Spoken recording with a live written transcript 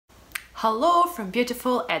Hello from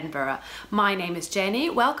beautiful Edinburgh. My name is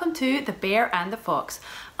Jenny. Welcome to The Bear and the Fox.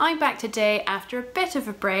 I'm back today after a bit of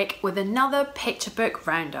a break with another picture book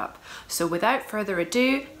roundup. So without further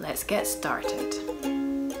ado, let's get started.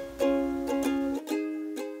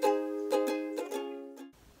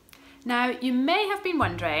 Now, you may have been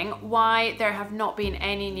wondering why there have not been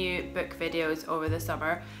any new book videos over the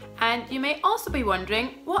summer, and you may also be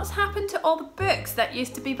wondering what's happened to all the books that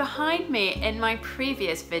used to be behind me in my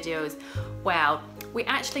previous videos. Well, we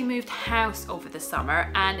actually moved house over the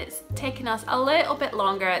summer and it's taken us a little bit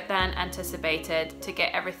longer than anticipated to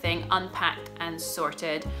get everything unpacked and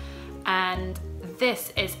sorted, and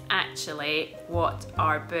this is actually what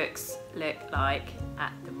our books look like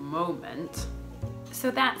at the moment. So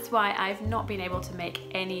that's why I've not been able to make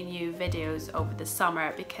any new videos over the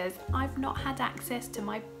summer, because I've not had access to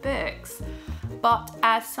my books. But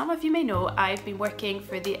as some of you may know, I've been working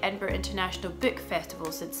for the Edinburgh International Book Festival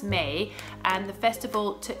since May, and the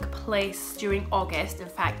festival took place during August. In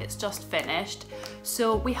fact, it's just finished.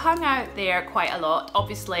 So we hung out there quite a lot,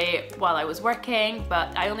 obviously while I was working,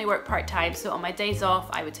 but I only work part-time, so on my days off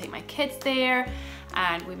I would take my kids there.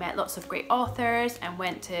 And we met lots of great authors and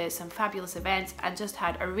went to some fabulous events and just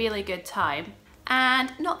had a really good time.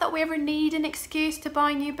 And not that we ever need an excuse to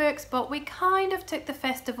buy new books, but we kind of took the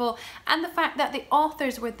festival and the fact that the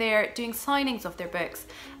authors were there doing signings of their books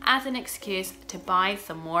as an excuse to buy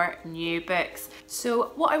some more new books.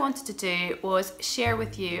 So what I wanted to do was share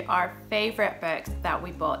with you our favourite books that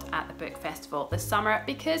we bought at the book festival this summer,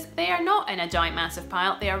 because they are not in a giant massive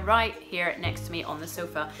pile, they are right here next to me on the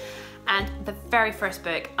sofa. And the very first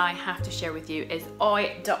book I have to share with you is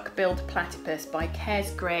Oi Duck-Billed Platypus by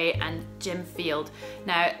Kes Gray and Jim Field.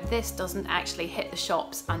 Now, this doesn't actually hit the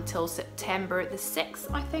shops until September the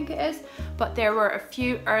 6th, I think it is, but there were a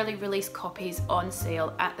few early release copies on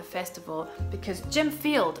sale at the festival because Jim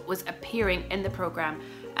Field was appearing in the programme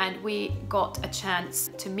and we got a chance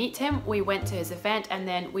to meet him. We went to his event and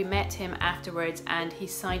then we met him afterwards and he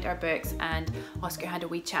signed our books, and Oscar had a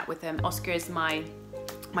wee chat with him. Oscar is my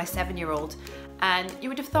 7-year-old, and you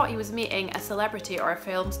would have thought he was meeting a celebrity or a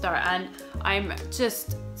film star, and I'm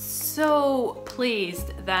just so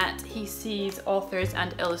pleased that he sees authors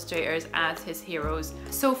and illustrators as his heroes.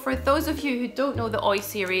 So for those of you who don't know the Oi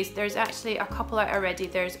series, there's actually a couple out already.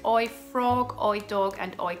 There's Oi Frog, Oi Dog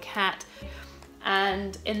and Oi Cat,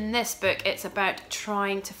 and in this book it's about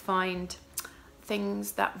trying to find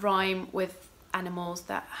things that rhyme with animals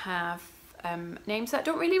that have names that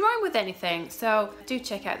don't really rhyme with anything. So do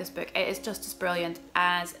check out this book. It is just as brilliant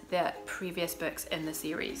as the previous books in the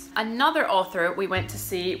series. Another author we went to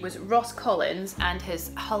see was Ross Collins and his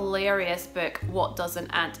hilarious book What Does an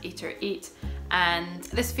Anteater Eat? And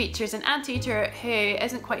this features an anteater who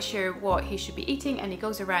isn't quite sure what he should be eating, and he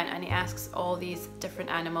goes around and he asks all these different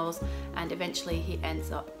animals, and eventually he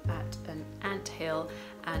ends up at an anthill.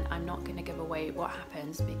 And I'm not going to give away what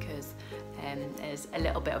happens because there's a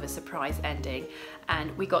little bit of a surprise ending.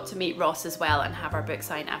 And we got to meet Ross as well and have our book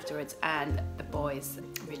signed afterwards, and the boys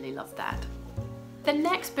really loved that. The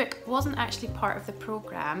next book wasn't actually part of the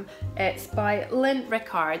programme. It's by Lynn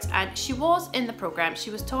Rickards, and she was in the programme.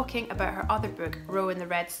 She was talking about her other book, Rowan the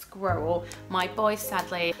Red Squirrel. My boys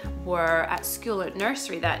sadly were at school at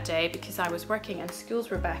nursery that day because I was working and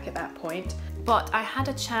schools were back at that point. But I had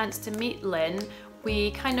a chance to meet Lynn.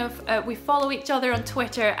 We kind of, we follow each other on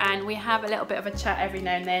Twitter and we have a little bit of a chat every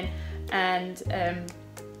now and then. And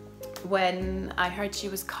when I heard she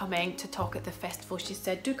was coming to talk at the festival, she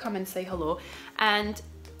said, do come and say hello. And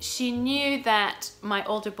she knew that my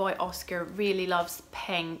older boy Oscar really loves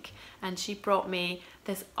pink, and she brought me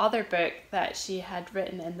this other book that she had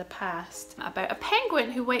written in the past about a penguin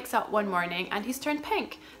who wakes up one morning and he's turned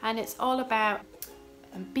pink, and it's all about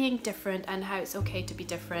being different and how it's okay to be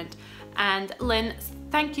different. And Lynn,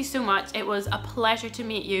 thank you so much. It was a pleasure to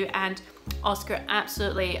meet you, and Oscar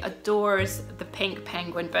absolutely adores the Pink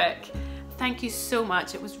Penguin book. Thank you so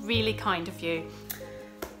much. It was really kind of you.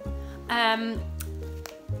 I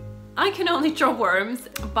Can Only Draw Worms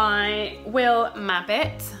by Will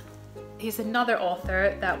Mabbitt. He's another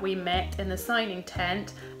author that we met in the signing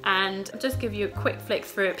tent, and I'll just give you a quick flick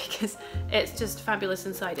through it because it's just fabulous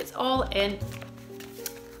inside. It's all in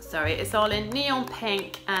neon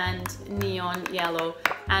pink and neon yellow,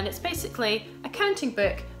 and it's basically a counting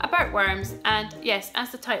book about worms. And yes,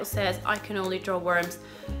 as the title says, I can only draw worms.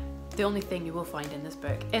 The only thing you will find in this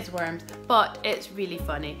book is worms, but it's really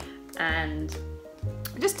funny and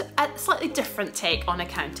just a slightly different take on a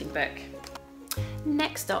counting book.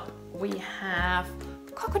 Next up we have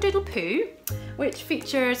Cock-a-Doodle Poo, which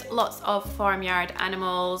features lots of farmyard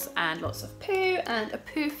animals and lots of poo and a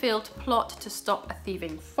poo-filled plot to stop a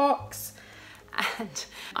thieving fox. And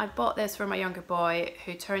I bought this for my younger boy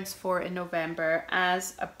who turns 4 in November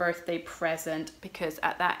as a birthday present, because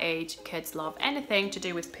at that age kids love anything to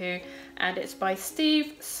do with poo, and it's by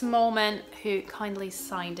Steve Smallman, who kindly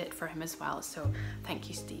signed it for him as well, so thank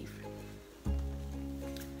you, Steve.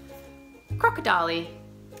 Crocodile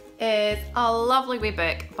is a lovely wee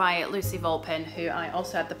book by Lucy Volpin, who I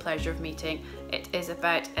also had the pleasure of meeting. It is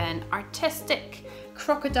about an artistic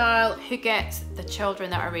crocodile who gets the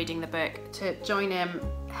children that are reading the book to join him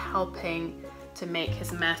helping to make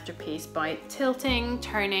his masterpiece by tilting,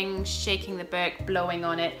 turning, shaking the book, blowing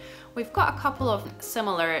on it. We've got a couple of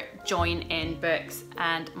similar join-in books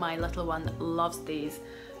and my little one loves these,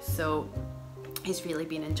 so he's really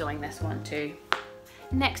been enjoying this one too.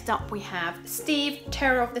 Next up we have Steve,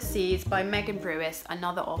 Terror of the Seas by Megan Brewis,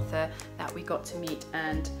 another author that we got to meet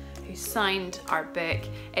and who signed our book.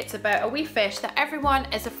 It's about a wee fish that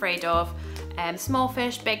everyone is afraid of, small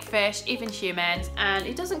fish, big fish, even humans, and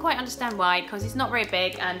he doesn't quite understand why, because he's not very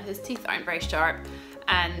big and his teeth aren't very sharp.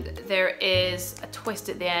 And there is a twist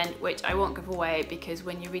at the end, which I won't give away, because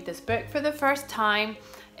when you read this book for the first time,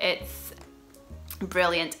 it's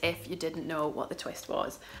brilliant if you didn't know what the twist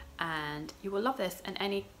was. And you will love this, and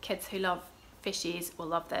any kids who love fishies will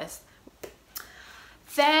love this.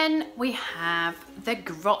 Then we have The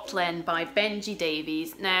Grotlin by Benji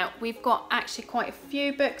Davies. Now, we've got actually quite a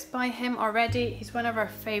few books by him already. He's one of our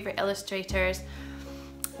favourite illustrators.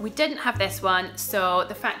 We didn't have this one, so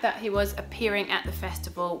the fact that he was appearing at the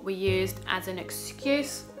festival we used as an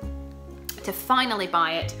excuse to finally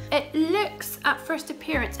buy it. It looks, at first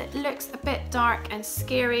appearance, it looks a bit dark and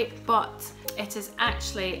scary, but it is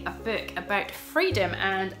actually a book about freedom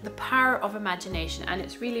and the power of imagination, and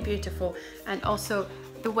it's really beautiful, and also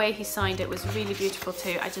the way he signed it was really beautiful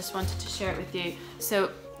too. I just wanted to share it with you.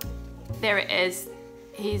 So there it is.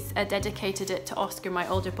 He's dedicated it to Oscar, my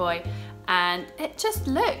older boy, and it just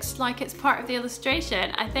looks like it's part of the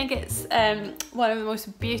illustration. I think it's one of the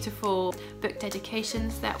most beautiful book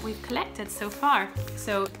dedications that we've collected so far.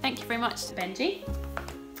 So thank you very much to Benji.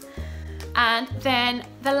 And then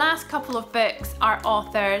the last couple of books are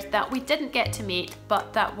authors that we didn't get to meet,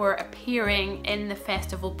 but that were appearing in the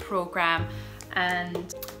festival programme,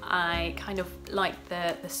 and I kind of liked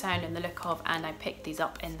the sound and the look of, and I picked these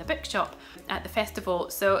up in the bookshop at the festival.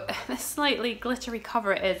 So the slightly glittery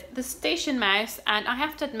cover is The Station Mouse, and I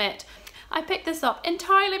have to admit I picked this up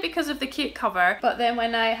entirely because of the cute cover, but then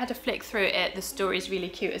when I had to flick through it, the story is really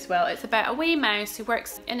cute as well. It's about a wee mouse who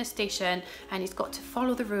works in a station and he's got to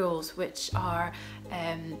follow the rules, which are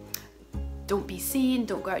don't be seen,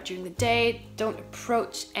 don't go out during the day, don't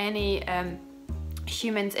approach any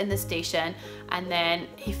humans in the station, and then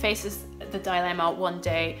he faces the dilemma one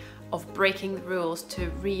day of breaking the rules to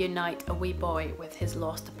reunite a wee boy with his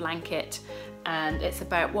lost blanket, and it's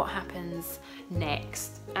about what happens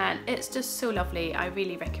next, and it's just so lovely. I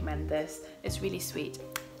really recommend this. It's really sweet.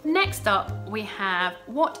 Next up we have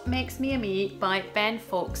What Makes Me a Me by Ben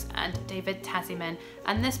Fowlkes and David Tasman,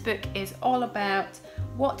 and this book is all about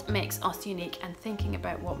what makes us unique and thinking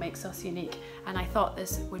about what makes us unique, and I thought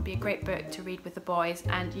this would be a great book to read with the boys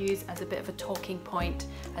and use as a bit of a talking point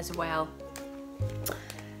as well.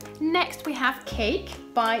 Next we have Cake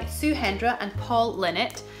by Sue Hendra and Paul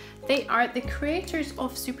Linnett. They are the creators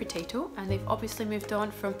of Supertato, and they've obviously moved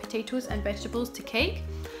on from potatoes and vegetables to cake.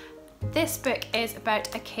 This book is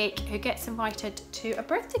about a cake who gets invited to a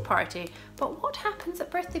birthday party. But what happens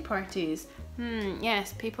at birthday parties?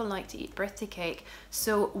 Yes, people like to eat birthday cake.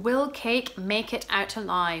 So will Cake make it out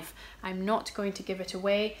alive? I'm not going to give it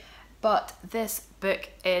away, but this book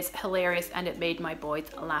is hilarious and it made my boys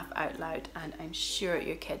laugh out loud, and I'm sure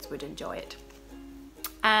your kids would enjoy it.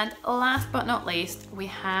 And last but not least, we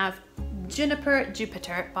have Juniper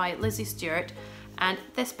Jupiter by Lizzie Stewart. And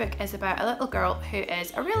this book is about a little girl who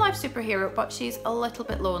is a real life superhero, but she's a little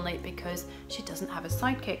bit lonely because she doesn't have a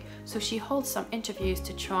sidekick. So she holds some interviews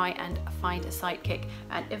to try and find a sidekick,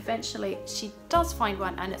 and eventually she does find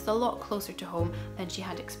one, and it's a lot closer to home than she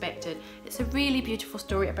had expected. It's a really beautiful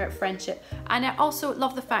story about friendship, and I also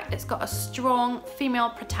love the fact it's got a strong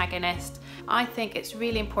female protagonist. I think it's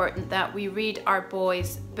really important that we read our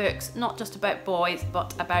boys' books, not just about boys,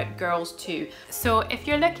 but about girls too. So if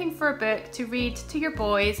you're looking for a book to read to your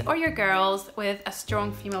boys or your girls with a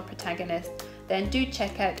strong female protagonist, then do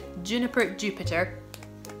check out Juniper Jupiter,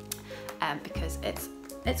 because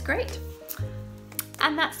it's great.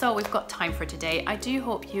 And that's all we've got time for today. I do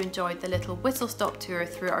hope you enjoyed the little whistle-stop tour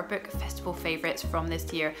through our book festival favourites from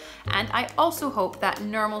this year. And I also hope that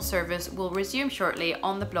normal service will resume shortly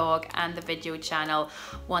on the blog and the video channel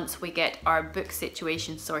once we get our book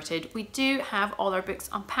situation sorted. We do have all our books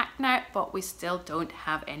unpacked now, but we still don't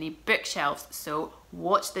have any bookshelves, so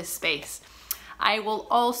watch this space. I will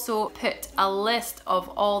also put a list of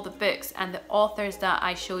all the books and the authors that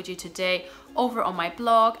I showed you today over on my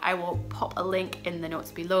blog. I will pop a link in the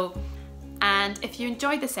notes below. And if you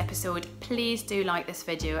enjoyed this episode, please do like this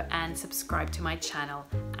video and subscribe to my channel.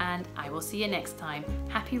 And I will see you next time.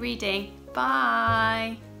 Happy reading.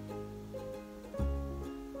 Bye.